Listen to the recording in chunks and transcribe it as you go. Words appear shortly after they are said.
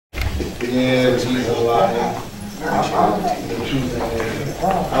Yeah, but he's alive. The truth in there.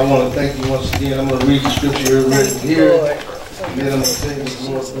 I want to thank you once again. I'm going to read the scripture written here. And then I'm going to say what the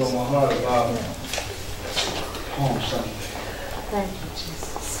Lord put on my heart about Palm Sunday. Thank you,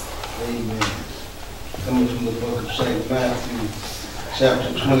 Jesus. Amen. Coming from the book of St. Matthew,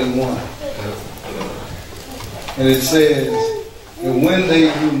 chapter 21. And it says, and when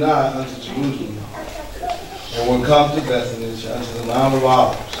they drew nigh unto Jerusalem, and were come to Bethany, unto the Mount of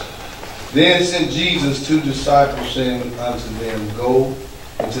Olives, then sent Jesus 2 disciples, saying unto them, go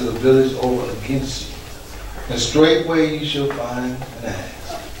into the village over against you, and straightway you shall find an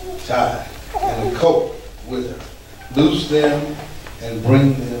ass tied, and a colt with her. Loose them, and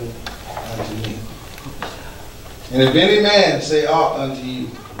bring them unto me. And if any man say aught unto you,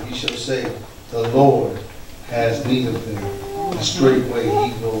 ye shall say, the Lord has need of them, and straightway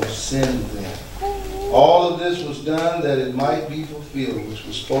he will send them. All of this was done that it might be fulfilled, which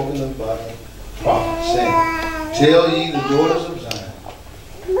was spoken of by the prophet, saying, tell ye the daughters of Zion,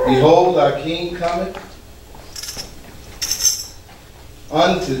 behold, our King cometh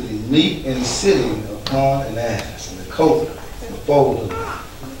unto thee, meek and sitting upon an ass, and the colt, and the foal of them.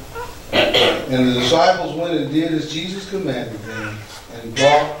 And the disciples went and did as Jesus commanded them, and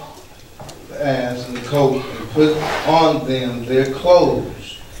brought the ass and the colt, and put on them their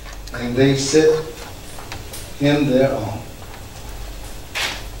clothes, and they set him thereon.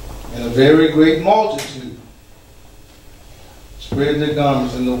 And a very great multitude spread their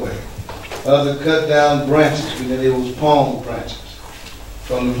garments in the way. Others cut down branches, and there was palm branches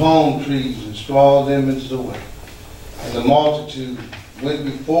from the palm trees, and strawed them into the way. And the multitude went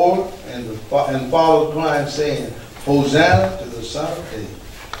before and followed, crying, saying, Hosanna to the Son of David.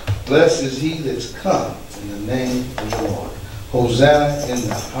 Blessed is he that's come in the name of the Lord. Hosanna in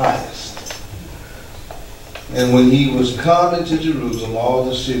the highest. And when he was come into Jerusalem, all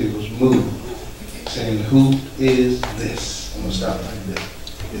the city was moved, saying, who is this? I'm going to stop like this.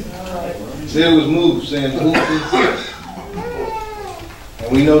 The city was moved, saying, who is this?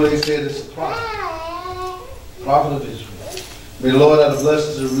 And we know they said it's a prophet. Prophet of Israel. May the Lord have the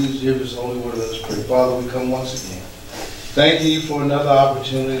blessings and reason to hear this holy word. Let us pray. Father, we come once again. Thank you for another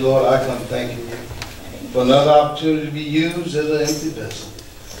opportunity, Lord. I come thanking you for another opportunity to be used as an empty vessel.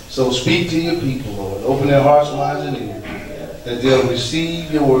 So speak to your people, Lord. Open their hearts, minds, and ears, that they'll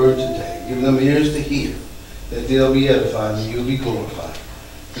receive your word today. Give them ears to hear, that they'll be edified and you'll be glorified.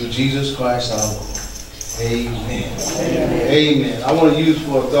 Through Jesus Christ our Lord. Amen. Amen. Amen. I want to use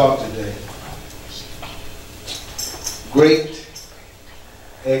for a thought today, great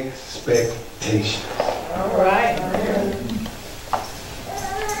expectations. All right.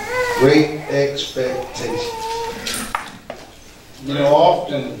 Great expectations. You know,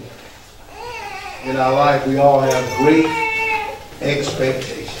 often in our life we all have great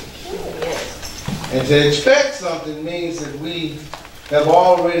expectations. And to expect something means that we have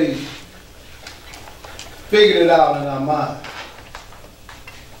already figured it out in our mind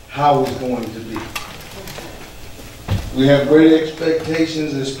how it's going to be. We have great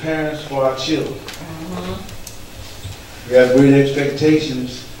expectations as parents for our children. We have great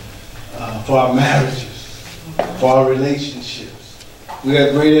expectations for our marriages, for our relationships. We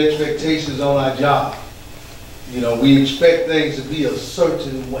have great expectations on our job. You know, we expect things to be a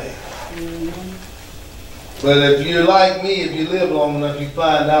certain way. But if you're like me, if you live long enough, you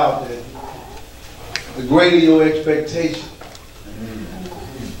find out that the greater your expectation,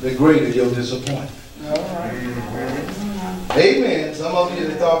 the greater your disappointment. Amen. Some of you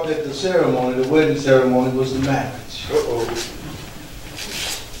thought that the ceremony, the wedding ceremony, was the marriage.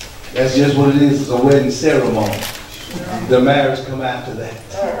 That's just what it is. It's a wedding ceremony. The marriage come after that.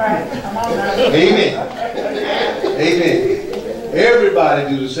 Amen. Amen. Everybody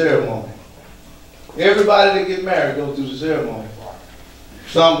do the ceremony. Everybody that get married go through the ceremony.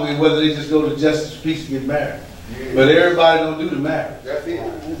 Some, whether they just go to justice peace to get married. But everybody don't do the marriage. That's it.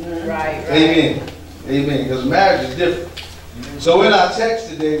 Right. Amen. Amen. Because marriage is different. So in our text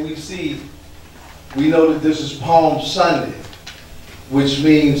today, we know that this is Palm Sunday, which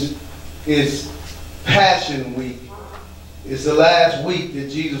means it's Passion Week. It's the last week that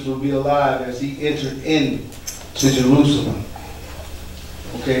Jesus will be alive as he entered into Jerusalem.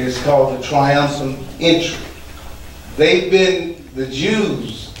 Okay, it's called the triumphant entry. The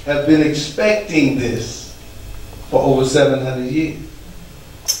Jews have been expecting this for over 700 years.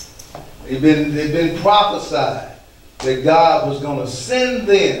 They've been prophesied that God was going to send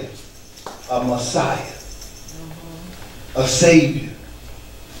them a Messiah, a Savior.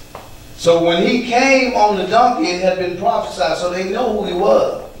 So when he came on the donkey, it had been prophesied, so they know who he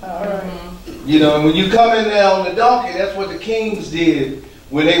was. You know, and when you come in there on the donkey, that's what the kings did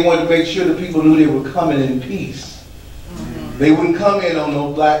when they wanted to make sure the people knew they were coming in peace. They wouldn't come in on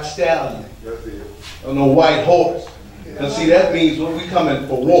no black stallion, on no white horse. Because see, that means when we come in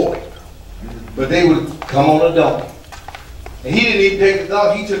for war. But they would come on a donkey. And he didn't even take the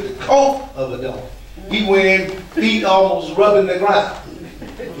donkey, he took the coat of a donkey. He went in, feet almost rubbing the ground.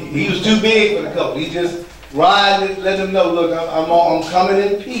 He was too big for the coat. He just riding it, let them know, look, I'm coming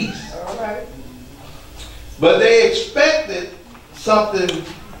in peace. All right. But they expected something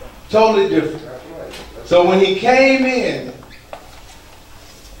totally different. So when he came in,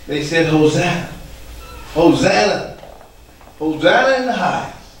 they said, Hosanna, Hosanna, Hosanna in the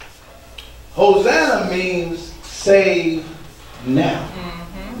highest. Hosanna means save now.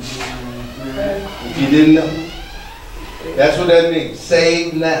 If you didn't know. That's what that means,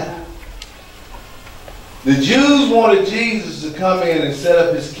 save now. The Jews wanted Jesus to come in and set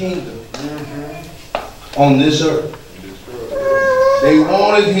up his kingdom on this earth. They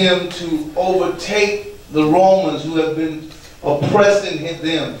wanted him to overtake the Romans who have been oppressing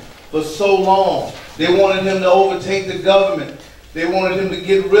them for so long. They wanted him to overtake the government. They wanted him to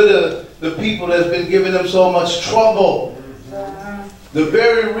get rid of the people that's been giving them so much trouble. The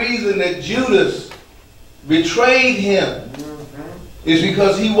very reason that Judas betrayed him is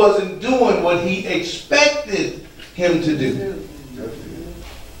because he wasn't doing what he expected him to do.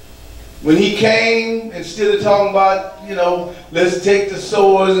 When he came, instead of talking about, you know, let's take the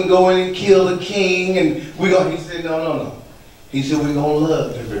swords and go in and kill the king, and he said, no. He said, we're going to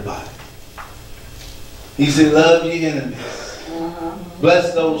love everybody. He said, love your enemies.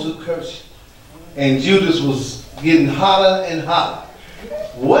 Bless those who curse you. And Judas was getting hotter and hotter.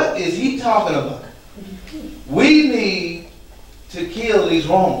 What is he talking about? We need to kill these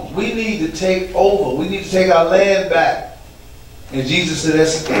Romans. We need to take over. We need to take our land back. And Jesus said,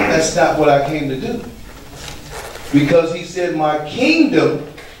 that's not what I came to do. Because he said, my kingdom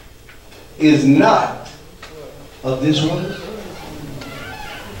is not of this world.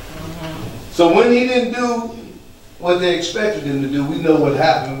 So when he didn't do what they expected him to do, we know what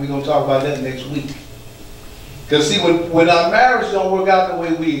happened. We're going to talk about that next week. Because see, when our marriage don't work out the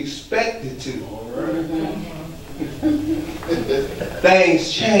way we expect it to,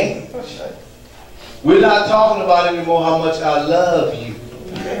 things change. We're not talking about anymore how much I love you.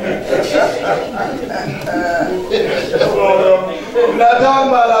 We're not talking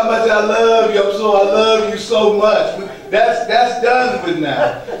about how much I love you. I love you so much. That's done with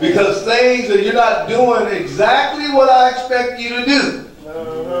now. Because things that you're not doing exactly what I expect you to do.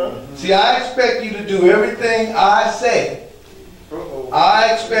 See, I expect you to do everything I say.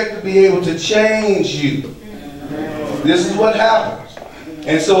 I expect to be able to change you. This is what happens.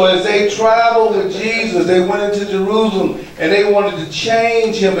 And so as they traveled with Jesus, they went into Jerusalem and they wanted to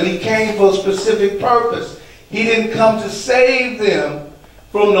change him, but he came for a specific purpose. He didn't come to save them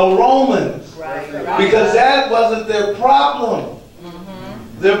from the Romans. Because that wasn't their problem.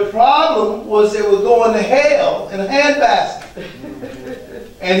 Their problem was they were going to hell in a handbasket.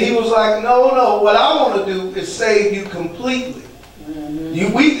 And he was like, no, what I want to do is save you completely.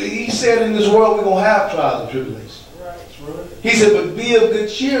 He said in this world we're going to have trials and tribulations. He said, but be of good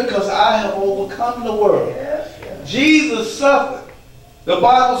cheer because I have overcome the world. Jesus suffered. The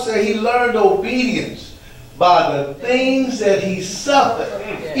Bible says he learned obedience by the things that he suffered,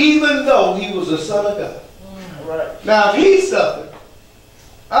 even though he was the Son of God. Now, if he suffered,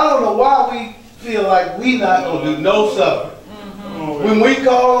 I don't know why we feel like we're not going to do no suffering. When we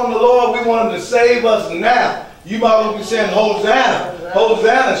call on the Lord, we want him to save us now. You might as well be saying, Hosanna.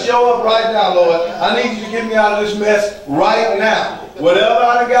 Hosanna, show up right now, Lord. I need you to get me out of this mess right now. Whatever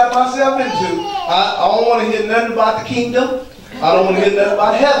I done got myself into, I don't want to hear nothing about the kingdom. I don't want to hear nothing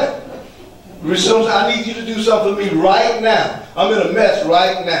about heaven. I need you to do something for me right now. I'm in a mess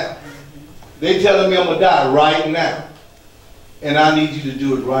right now. They telling me I'm going to die right now. And I need you to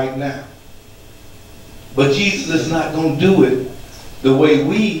do it right now. But Jesus is not going to do it the way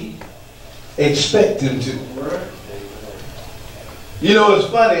we expect him to. You know, it's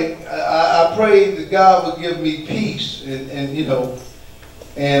funny. I prayed that God would give me peace and you know,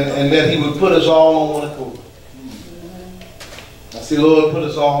 and that he would put us all on one accord. I said, Lord, put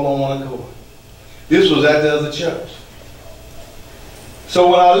us all on one accord. This was at the other church. So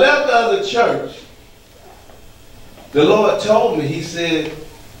when I left the other church, the Lord told me, he said,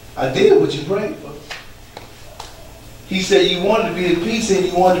 I did what you prayed for. He said you wanted to be at peace and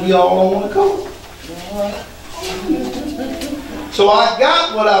you wanted to be all on one accord. So I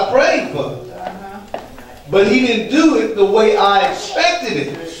got what I prayed for. But he didn't do it the way I expected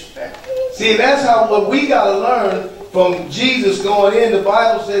it. See, that's what we got to learn from Jesus going in. The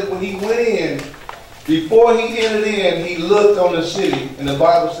Bible says when he went in, Before he entered in, he looked on the city, and the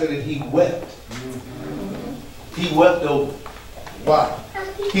Bible said that he wept. He wept over. Why?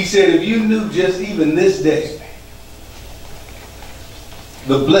 He said, if you knew just even this day,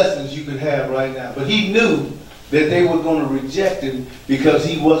 the blessings you could have right now. But he knew that they were going to reject him because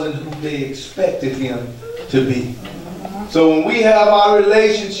he wasn't who they expected him to be. So when we have our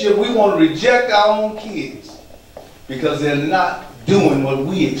relationship, we want to reject our own kids because they're not doing what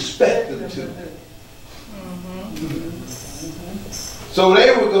we expect them to. So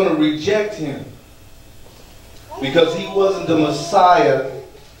they were going to reject him because he wasn't the Messiah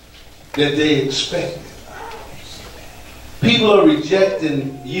that they expected. People are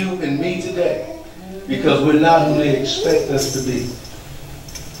rejecting you and me today because we're not who they expect us to be.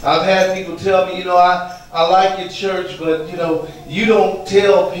 I've had people tell me, I like your church, but you don't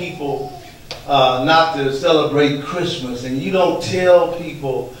tell people not to celebrate Christmas, and you don't tell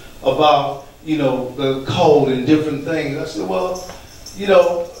people about the code and different things. I said, well,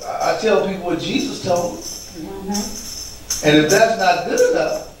 I tell people what Jesus told me. And if that's not good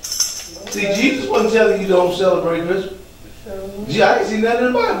enough, see, Jesus wasn't telling you don't celebrate Christmas. I ain't seen nothing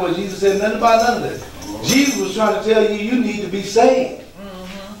in the Bible where Jesus said nothing about none of this. Jesus was trying to tell you you need to be saved.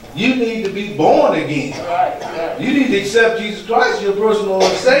 You need to be born again. You need to accept Jesus Christ, your personal Lord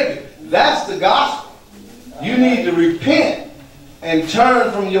and Savior. That's the gospel. You need to repent and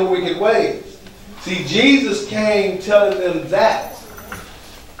turn from your wicked ways. See, Jesus came telling them that,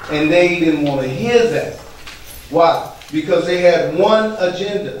 and they didn't want to hear that. Why? Because they had one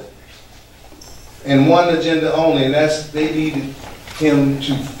agenda, and one agenda only, and that's they needed him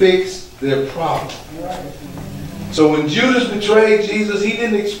to fix their problem. So when Judas betrayed Jesus, he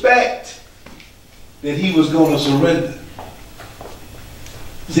didn't expect that he was going to surrender.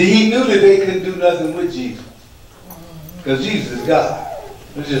 See, he knew that they couldn't do nothing with Jesus. Because Jesus is God.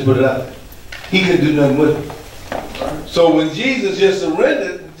 Let's just put it out there. He couldn't do nothing with him. So when Jesus just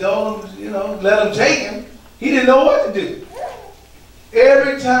surrendered, told him, let him take him, he didn't know what to do.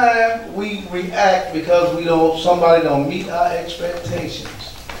 Every time we react because somebody don't meet our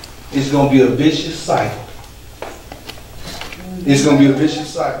expectations, it's going to be a vicious cycle. It's going to be a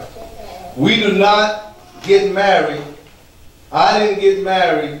vicious cycle. We do not get married. I didn't get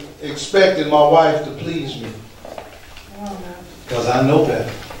married expecting my wife to please me. Because I know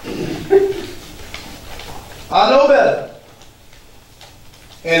better. I know better.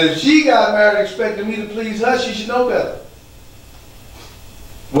 And if she got married expecting me to please her, she should know better.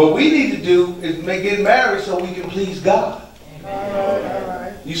 What we need to do is get married so we can please God.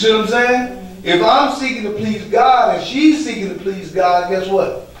 You see what I'm saying? If I'm seeking to please God and she's seeking to please God, guess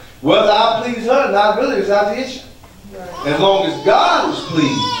what? Whether I please her or not really is not the issue. As long as God is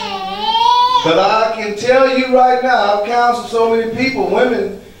pleased. But I can tell you right now, I've counseled so many people,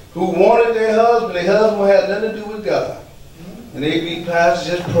 women who wanted their husband had nothing to do with God. And they be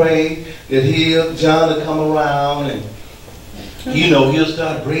pastors just praying that John will come around and he'll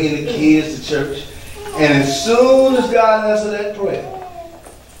start bringing the kids to church. And as soon as God answers that prayer,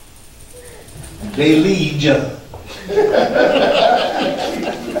 they leave John.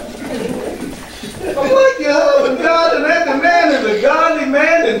 I'm like, your husband, God, and that the man is a godly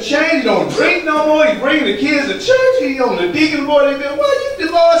man and changed, don't drink no more. He's bringing the kids to church. He's on the deacon board. Why are you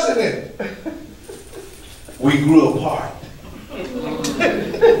divorcing him? We grew apart.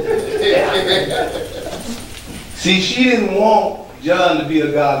 See, she didn't want John to be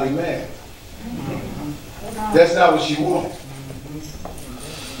a godly man. That's not what she wanted.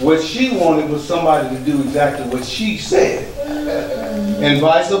 What she wanted was somebody to do exactly what she said. And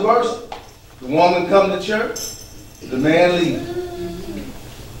vice versa. The woman come to church, the man leaves.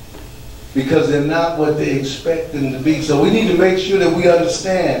 Because they're not what they expect them to be. So we need to make sure that we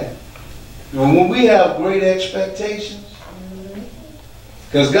understand. When we have great expectations,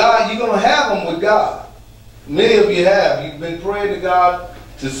 because God, you're going to have them with God. Many of you have. You've been praying to God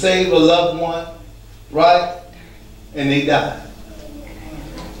to save a loved one, right? And they die.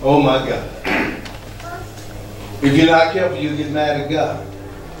 Oh my God. If you're not careful, you'll get mad at God.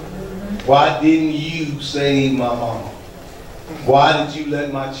 Why didn't you save my mama? Why did you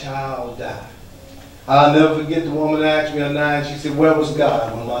let my child die? I'll never forget the woman asked me on 9, she said, where was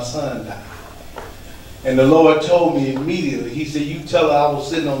God when my son died? And the Lord told me immediately, he said, you tell her I was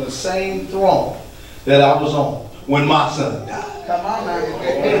sitting on the same throne that I was on when my son died. Come on now.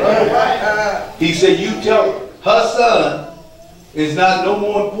 He said, you tell her son is not no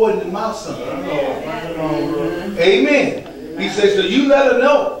more important than my son. Amen. He says, so you let her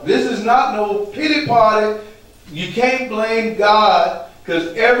know. This is not no pity party. You can't blame God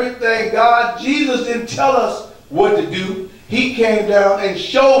because everything Jesus didn't tell us what to do. He came down and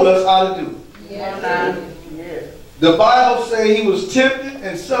showed us how to do it. The Bible says he was tempted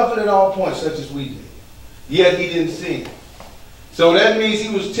and suffered in all points, such as we did. Yet he didn't sin. So that means he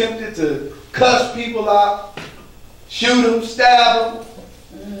was tempted to cuss people out, shoot them, stab them,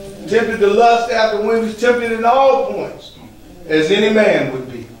 tempted to lust after women. He was tempted in all points, as any man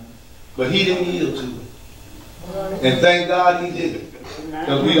would be. But he didn't yield to it. And thank God he didn't.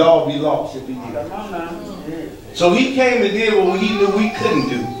 Because we'd all be lost if he did. So he came and did what he knew we couldn't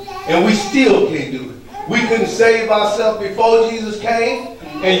do. And we still can't do it. We couldn't save ourselves before Jesus came.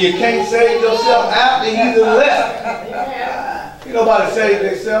 And you can't save yourself after he done left. Ain't nobody save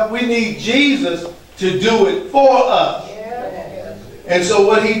themselves. We need Jesus to do it for us. And so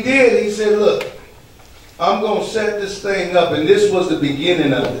what he did, he said, look, I'm going to set this thing up. And this was the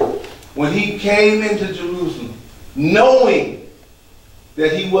beginning of it. When he came into Jerusalem, knowing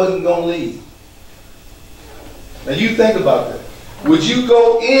that he wasn't going to leave. Now you think about that. Would you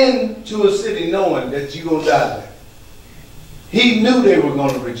go into a city knowing that you're going to die there? He knew they were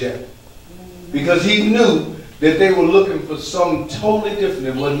going to reject him. Because he knew that they were looking for something totally different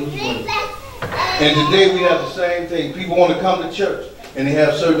than what he was doing. And today we have the same thing. People want to come to church and they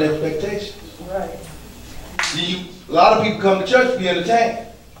have certain expectations. Right. A lot of people come to church to be entertained.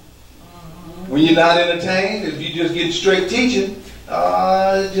 When you're not entertained, if you just get straight teaching,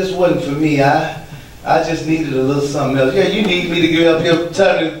 it just wasn't for me. I just needed a little something else. Yeah, you need me to get up here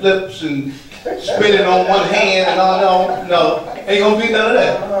turning flips and spinning on one hand and all. No, ain't going to be none of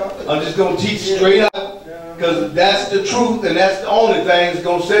that. I'm just going to teach straight out because that's the truth and that's the only thing that's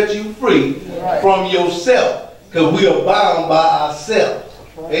going to set you free from yourself because we are bound by ourselves.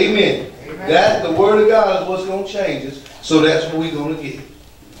 Amen. That the Word of God is what's going to change us, so that's what we're going to get.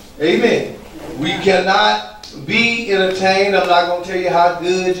 Amen. We cannot be entertained. I'm not going to tell you how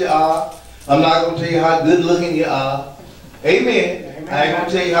good you are. I'm not going to tell you how good looking you are. Amen. I ain't going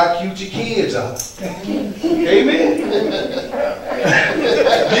to tell you how cute your kids are. Amen.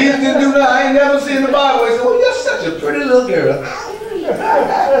 Jesus didn't do that. I ain't never seen the Bible. He said, well, you're such a pretty little girl.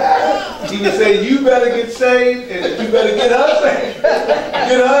 He would say, you better get saved and you better get her saved.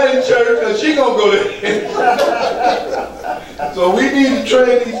 Get her in church because she going to go there. So we need to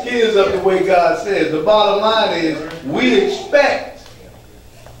train these kids up the way God says. The bottom line is we expect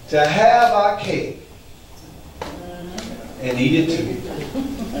to have our cake and eat it too.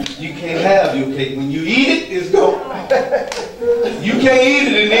 You can't have your cake. When you eat it, it's gone. You can't eat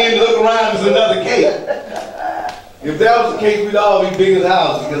it and then look around, there's another cake. If that was the case, we'd all be big as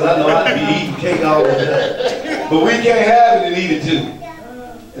houses because I know I'd be eating cake all the time. But we can't have it and eat it too.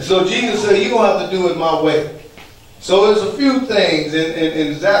 And so Jesus said, you're going to have to do it my way. So there's a few things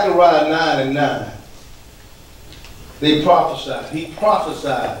in Zechariah 9 and 9. They prophesied. He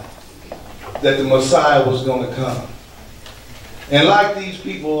prophesied that the Messiah was going to come. And like these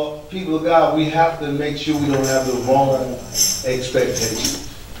people of God, we have to make sure we don't have the wrong expectations.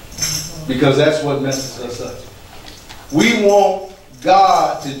 Because that's what messes us up. We want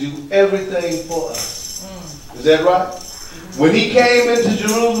God to do everything for us. Is that right? When he came into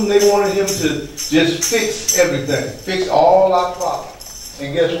Jerusalem, they wanted him to just fix everything. Fix all our problems.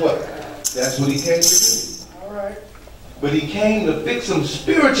 And guess what? That's what he came to do. All right. But he came to fix them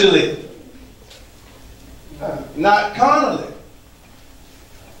spiritually. Not carnally.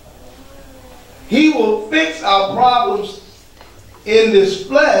 He will fix our problems in this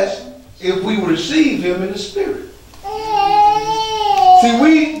flesh if we receive him in the spirit. See,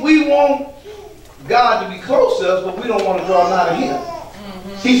 we want God to be close to us, but we don't want to draw nigh to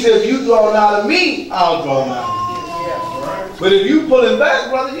him. He says, you draw nigh to me, I'll draw nigh to you. But if you pull him back,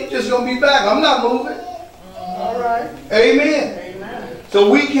 brother, you're just going to be back. I'm not moving. All right. Amen. So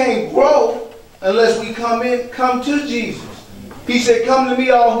we can't grow unless we come to Jesus. He said, come to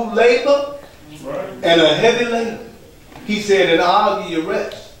me all who labor and are heavy laden. He said, and I'll give you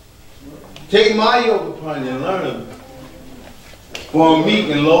rest. Take my yoke upon you and learn of me. For I'm meek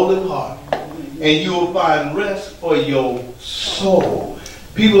and lowly of heart, and you will find rest for your soul.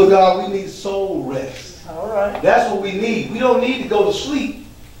 People of God, we need soul rest. All right. That's what we need. We don't need to go to sleep.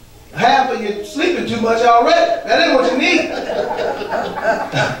 Half of you sleeping too much already. That ain't what you need.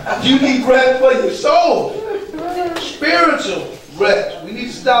 You need rest for your soul. Spiritual rest. We need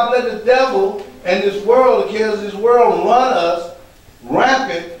to stop letting the devil and this world, the cares of this world, run us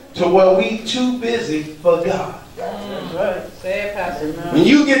rampant to where we too busy for God. That's right. Say it, Pastor. When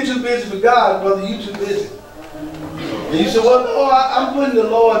you get too busy for God, brother, you too busy. And you say, well, no, I'm putting the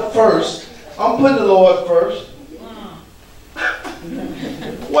Lord first. I'm putting the Lord first.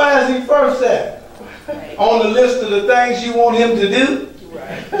 Why is he first at? On the list of the things you want him to do?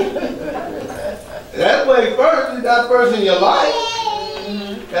 That's why he first. He's not first in your life.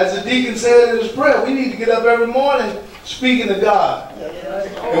 as the deacon said in his prayer, we need to get up every morning speaking to God.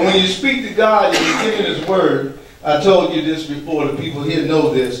 And when you speak to God, you're giving his word. I told you this before, the people here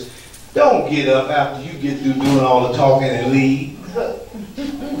know this. Don't get up after you get through doing all the talking and leave.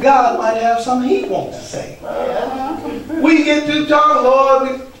 God might have something he wants to say. We get through talking, Lord,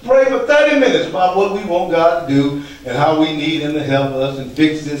 we pray for 30 minutes about what we want God to do and how we need him to help us and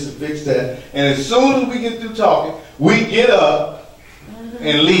fix this and fix that. And as soon as we get through talking, we get up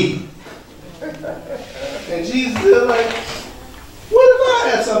and leave. And Jesus is like, what if I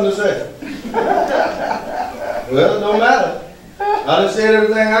had something to say? Well, it don't matter. I done said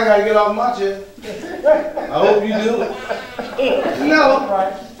everything I got to get off my chest. I hope you do it.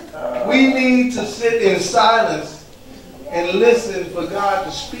 No. We need to sit in silence and listen for God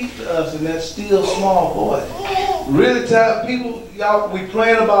to speak to us in that still small voice. Really, people, y'all, we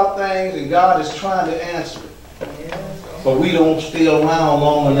praying about things and God is trying to answer it. But we don't stay around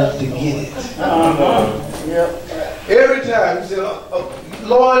long enough to get it. Every time you say,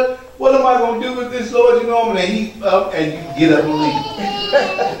 Lord, what am I going to do with this, Lord? You know, and he up and you get up and leave.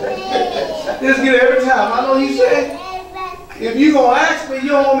 Just get it every time. I know he said, if you're going to ask me, you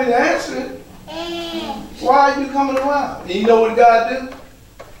don't want me to answer it. Why are you coming around? And you know what God do?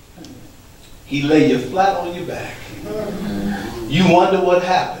 He lay you flat on your back. You wonder what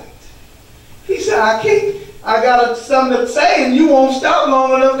happened. He said, I got something to say and you won't stop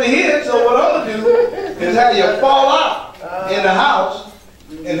long enough to hear it. So what I'm going to do is have you fall out in the house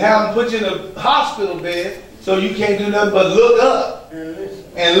and have them put you in a hospital bed so you can't do nothing but look up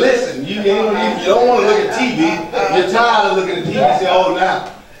and listen. You don't want to look at TV. You're tired of looking at TV and say, oh,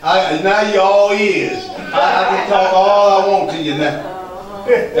 now you're all ears. I can talk all I want to you now.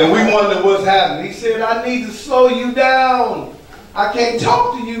 And we wonder what's happening. He said, I need to slow you down. I can't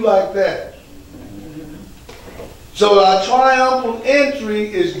talk to you like that. So our triumphal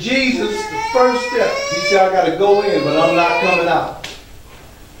entry is Jesus, the first step. He said, I got to go in, but I'm not coming out.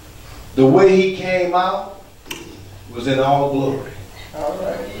 The way he came out was in all glory.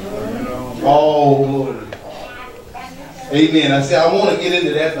 All glory. Amen. I said, I want to get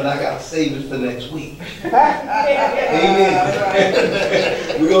into that, but I got to save it for next week. Amen.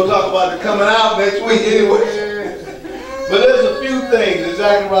 We're going to talk about the coming out next week anyway. But there's a few things in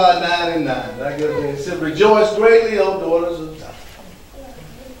Zechariah 9:9. Like it said, rejoice greatly, O daughters of Zion.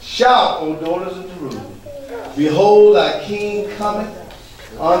 Shout, O daughters of Jerusalem. Behold, thy king cometh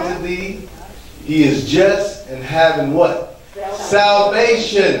unto thee. He is just and having what?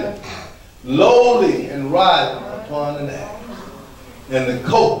 Salvation. Lowly and riding upon an ass. And the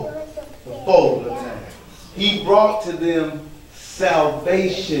coat, the fold of an ass. He brought to them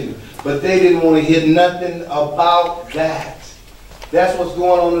salvation. But they didn't want to hear nothing about that. That's what's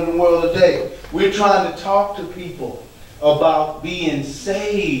going on in the world today. We're trying to talk to people about being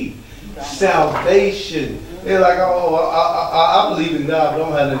saved, salvation. They're like, oh, I believe in God, but I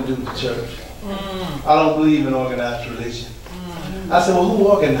don't have nothing to do with the church. I don't believe in organized religion. I said, well, who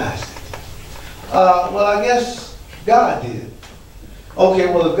organized it? Well, I guess God did. Okay,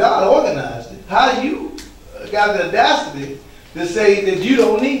 well, if God organized it, how you got the audacity to say that you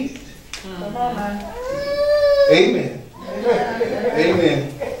don't need it? Amen.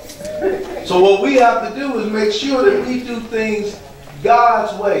 Amen. So what we have to do is make sure that we do things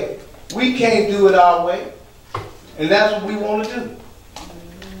God's way. We can't do it our way. And that's what we want to do.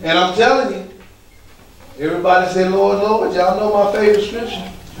 And I'm telling you, everybody say, Lord, Lord. Y'all know my favorite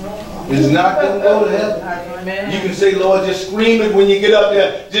scripture. It's not going to go to heaven. Amen. You can say, Lord, just scream it when you get up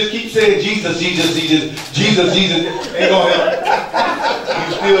there. Just keep saying, Jesus, Jesus, Jesus, Jesus, Jesus. Ain't going to help.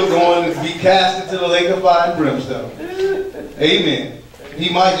 You're still going to be cast into the lake of fire and brimstone. Amen. He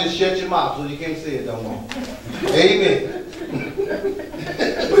might just shut your mouth so you can't say it no more. Amen.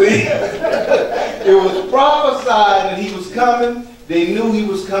 It was prophesied that he was coming. They knew he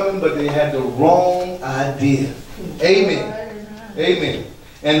was coming, but they had the wrong idea. Amen. Amen.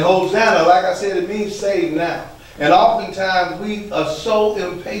 And Hosanna, like I said, it means save now. And oftentimes we are so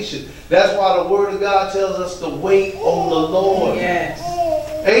impatient. That's why the Word of God tells us to wait on the Lord. Yes.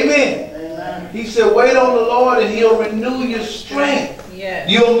 Amen. Amen. He said, wait on the Lord and he'll renew your strength. Yes.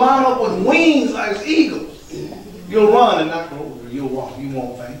 You'll mount up with wings like eagles. You'll run and not go over. You'll walk. You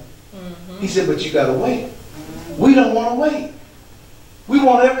won't faint. He said, but you got to wait. We don't want to wait. We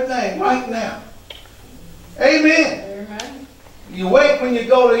want everything right now. Amen. Amen. You wait when you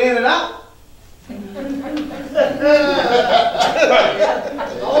go to in and out. See,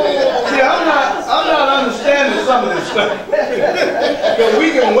 I'm not understanding some of this stuff. Because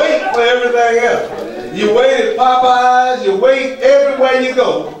we can wait for everything else. You wait at Popeyes, you wait everywhere you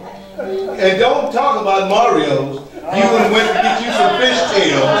go. And don't talk about Mario's. You went to get you some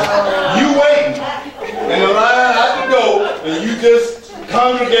fishtails. You waiting. And the line out the door, and you just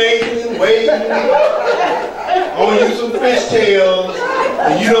congregating and waiting on you some fishtails.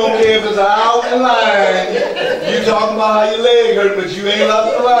 And you don't care if it's an hour in line. You talking about how your leg hurt, but you ain't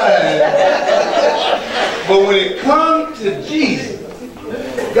lost the line. But when it comes to Jesus,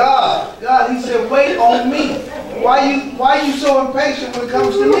 God, he said, wait on me. Why you so impatient when it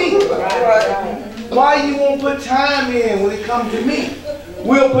comes to me? Why you won't put time in when it comes to me?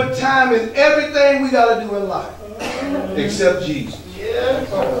 We'll put time in everything we got to do in life, except Jesus.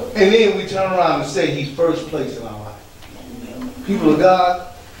 And then we turn around and say he's first place in our life. People of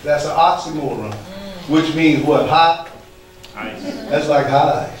God, that's an oxymoron, which means what? Hot? Ice. That's like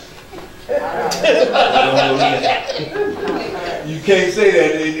hot ice. You can't say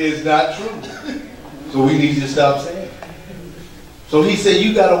that. It's not true. So we need to stop saying it. So he said,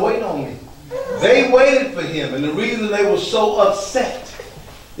 you got to wait on me. They waited for him. And the reason they were so upset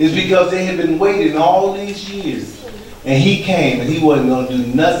is because they had been waiting all these years. And he came and he wasn't going to do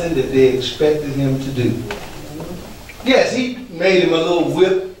nothing that they expected him to do. Yes, he made him a little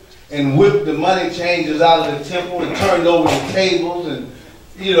whip and whipped the money changers out of the temple and turned over the tables. And,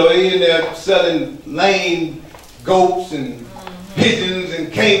 you know, they in there selling lame goats and pigeons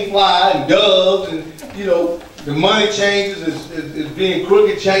and can't fly and doves. And, you know, the money changers is being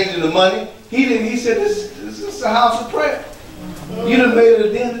crooked, changing the money. He said, this is a house of prayer. You done made it a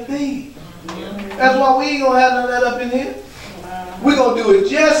den of thieves. That's why we ain't going to have none of that up in here. We're going to do it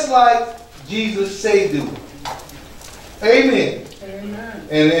just like Jesus said do it. Amen. Amen.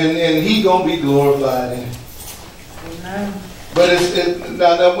 And he going to be glorified in it. Amen. But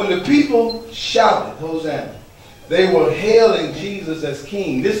now when the people shouted, Hosanna, they were hailing Jesus as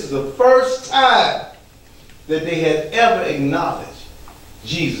king. This is the first time that they had ever acknowledged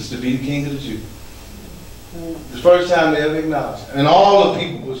Jesus to be the king of the Jews. The first time they ever acknowledged him. And all the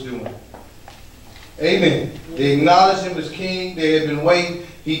people was doing it. Amen. They acknowledged him as king. They had been waiting.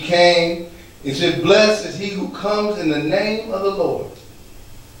 He came. It said, blessed is he who comes in the name of the Lord.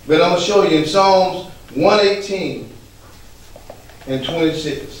 But I'm going to show you in Psalms 118 and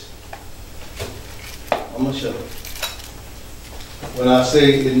 26. I'm going to show you. When I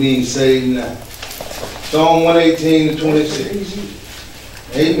say it means save now. Psalm 118 and 26.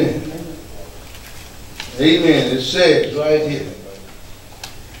 Amen. Amen. It says right here.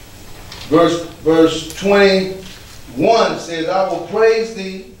 Verse 21 says, I will praise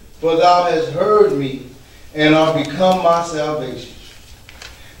thee, for thou hast heard me, and art become my salvation.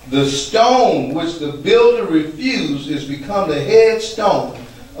 The stone which the builder refused is become the headstone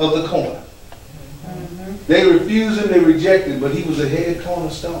of the corner. They refused him, they rejected him, but he was a head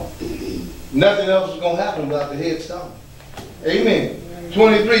cornerstone. Nothing else was going to happen without the headstone. Amen.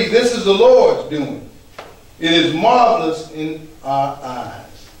 23, this is the Lord's doing. It is marvelous in our eyes.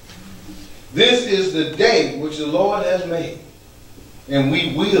 This is the day which the Lord has made, and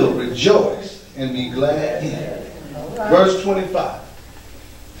we will rejoice and be glad in it. Verse 25.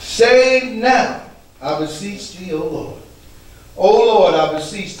 Save now, I beseech thee, O Lord. O Lord, I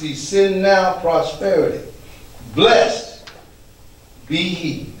beseech thee, send now prosperity. Blessed be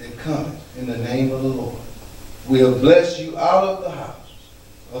he that cometh in the name of the Lord. We'll bless you out of the house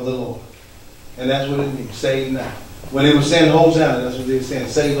of the Lord. And that's what it means, save now. When they were saying Hosanna, that's what they were saying,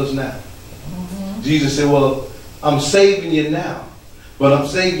 save us now. Jesus said, well, I'm saving you now, but I'm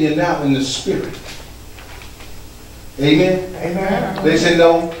saving you now in the spirit. Amen? Amen. They said,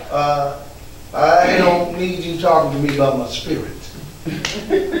 no, I don't need you talking to me about my spirit.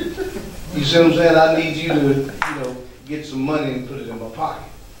 You see what I'm saying? I need you to, get some money and put it in my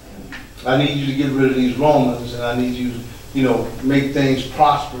pocket. I need you to get rid of these Romans, and I need you to, make things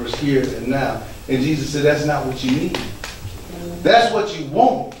prosperous here and now. And Jesus said, that's not what you need. That's what you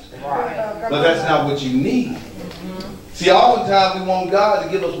want. Right. But that's not what you need. See, oftentimes we want God to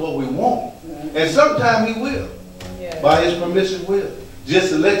give us what we want. And sometimes he will. By his permissive will. Just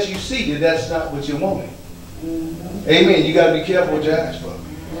to let you see that that's not what you're wanting. Amen. You got to be careful what you ask for.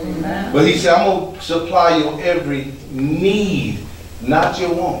 But he said, I'm going to supply your every need, not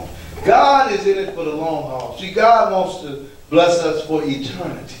your want. God is in it for the long haul. See, God wants to bless us for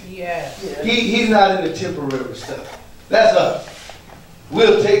eternity. Yes. He's not in the temporary stuff. That's us.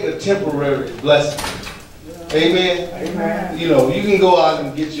 We'll take a temporary blessing. Amen. Amen. You can go out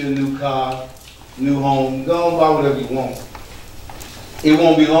and get you a new car, new home. Go and buy whatever you want. It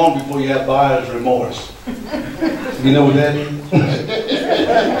won't be long before you have buyer's remorse. You know what that is?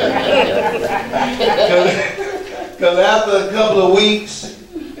 Because after a couple of weeks,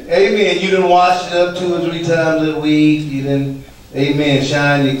 amen, you done wash it up 2 or 3 times a week. You done, amen,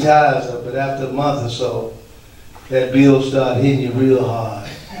 shine your tires up. But after a month or so, that bill start hitting you real hard.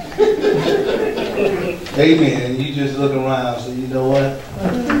 Amen. And you just look around and say, you know what?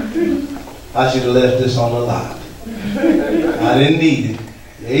 I should have left this on the lot. I didn't need it.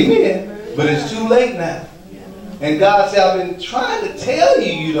 Amen. But it's too late now. And God said, I've been trying to tell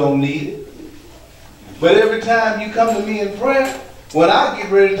you you don't need it. But every time you come to me in prayer, when I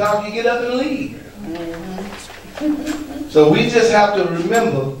get ready to talk, you get up and leave. So we just have to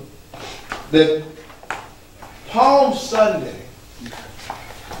remember that Palm Sunday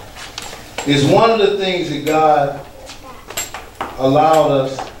is one of the things that God allowed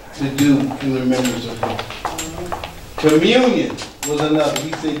us to do in remembrance of Him. Communion was another.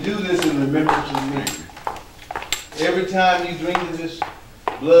 He said, do this in remembrance of me. Every time you drink of this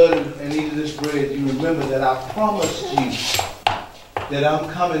blood and eat of this bread, you remember that I promised you that I'm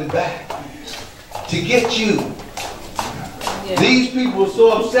coming back to get you. Yeah. These people were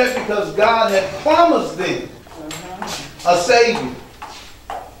so upset because God had promised them a Savior.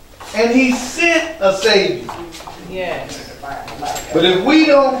 And He sent a Savior. Yes. But if we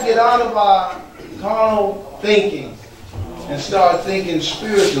don't get out of our carnal thinking and start thinking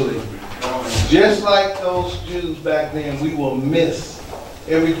spiritually, just like those Jews back then, we will miss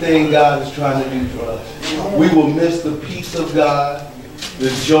everything God is trying to do for us. We will miss the peace of God,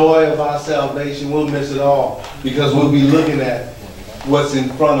 the joy of our salvation. We'll miss it all because we'll be looking at what's in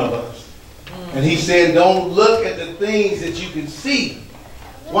front of us. And He said, don't look at the things that you can see.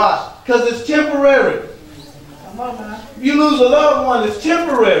 Why? Because it's temporary. You lose a loved one, it's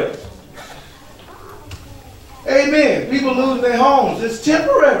temporary. Amen. People losing their homes, it's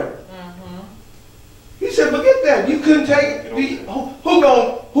temporary. He said, forget that. You couldn't take it.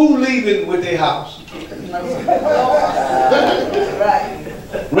 Who leaving with their house?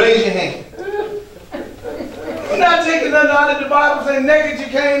 Raise your hand. You're not taking nothing out of the Bible saying naked you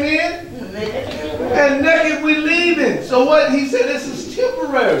came in. And naked we leaving. So what? He said, this is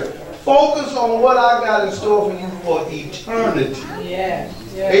temporary. Focus on what I got in store for you for eternity. Yes.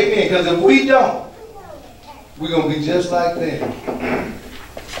 Yes. Amen. Because if we don't, we're going to be just like them.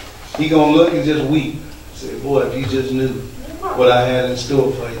 He's going to look and just weep. Say, boy, if you just knew what I had in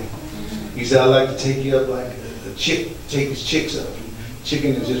store for you. He said, I'd like to take you up like a chick, take his chicks up.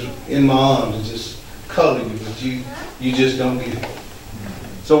 Chicken is just in my arms and just cuddle you, but you just don't get it.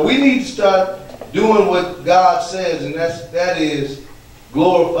 So we need to start doing what God says, and that is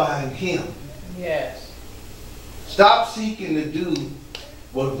glorifying Him. Yes. Stop seeking to do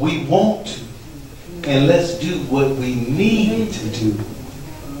what we want to, and let's do what we need to do.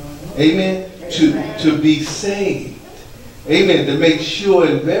 Amen. To be saved. Amen. To make sure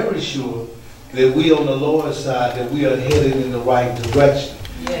and very sure that we on the Lord's side, that we are headed in the right direction.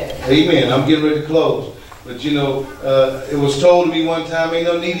 Yes. Amen. I'm getting ready to close. But you know, it was told to me one time, ain't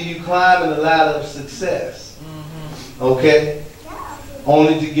no need of you climbing the ladder of success. Okay?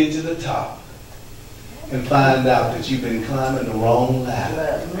 Only to get to the top and find out that you've been climbing the wrong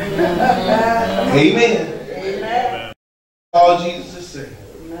ladder. Amen. Amen. All Jesus is saying.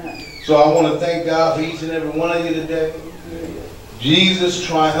 So I want to thank God for each and every one of you today. Jesus'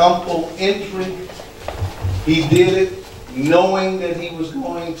 triumphal entry. He did it knowing that He was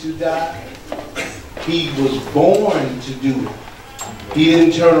going to die. He was born to do it. He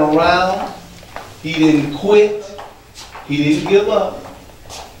didn't turn around. He didn't quit. He didn't give up.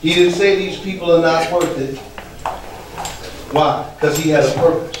 He didn't say these people are not worth it. Why? Because He had a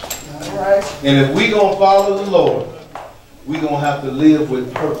purpose. And if we're going to follow the Lord, we're going to have to live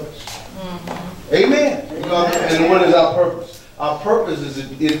with purpose. Amen. And what is our purpose? Our purpose is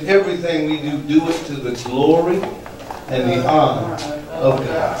in everything we do it to the glory and the honor of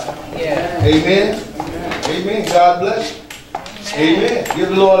God. Yeah. Amen. Amen. God bless you. Amen. Give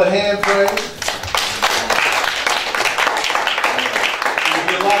the Lord a hand praise. If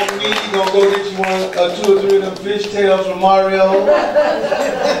you like me, you're going to go get you two or three of them fish tails from Mario.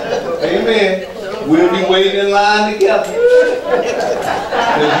 Amen. We'll be waiting in line together.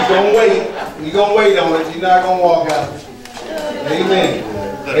 You're going to wait. You're going to wait on it. You're not going to walk out. Amen.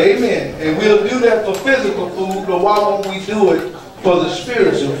 Amen. And we'll do that for physical food, but why won't we do it for the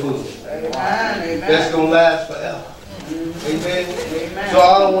spiritual food? That's going to last forever. Amen. So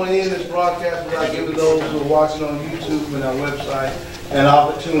I don't want to end this broadcast without giving those who are watching on YouTube and our website an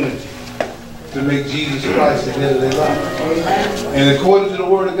opportunity to make Jesus Christ the head of their life. And according to the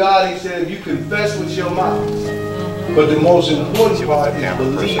Word of God, He said, if you confess with your mouth, but the most important part is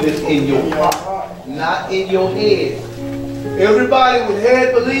believe it in your heart, not in your head. Everybody with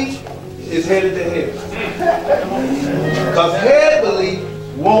head belief is headed to heaven. Because head belief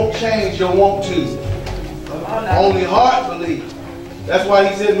won't change your want to. Only heart belief. That's why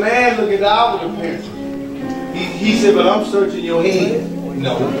He said, man, look at the outward appearance. He He said, but I'm searching your head.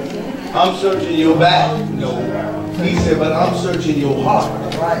 No. I'm searching your back. No. He said, but I'm searching your heart.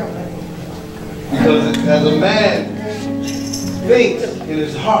 Because as a man thinks in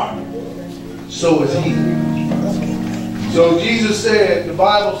his heart, so is he. So Jesus said, the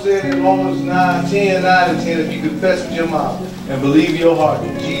Bible said in Romans 9 and 10, if you confess with your mouth and believe in your heart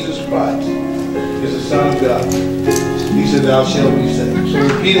that Jesus Christ is the Son of God, he said, thou shalt be saved. So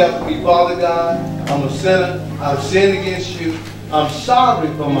repeat after me, Father God, I'm a sinner. I've sinned against you. I'm sorry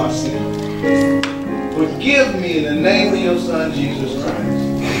for my sin. Forgive me in the name of your Son, Jesus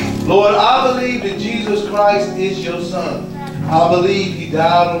Christ. Lord, I believe that Jesus Christ is your Son. I believe he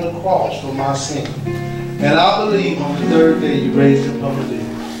died on the cross for my sin. And I believe on the third day you raised him from the dead.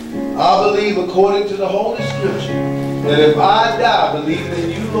 I believe according to the Holy Scripture that if I die believing in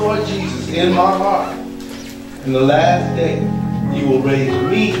you, Lord Jesus, in my heart, in the last day you will raise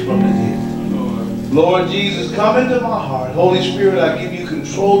me from the dead. Lord Jesus, come into my heart. Holy Spirit, I give you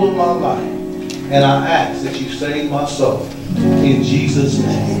control of my life. And I ask that you save my soul. In Jesus'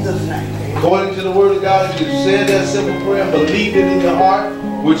 name. According to the word of God, if you said that simple prayer and believe it in your heart,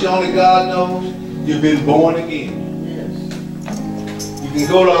 which only God knows, you've been born again. You can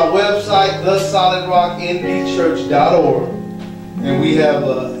go to our website, thesolidrockndchurch.org. And we have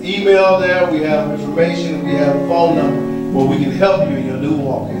an email there, we have information, we have a phone number where we can help you in your new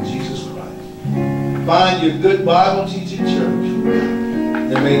walk in Jesus Christ. Find your good Bible teaching church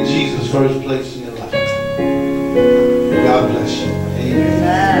and make Jesus first place in your life. God bless you.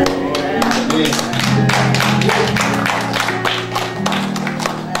 Amen. Amen.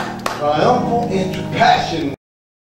 Triumphal passion.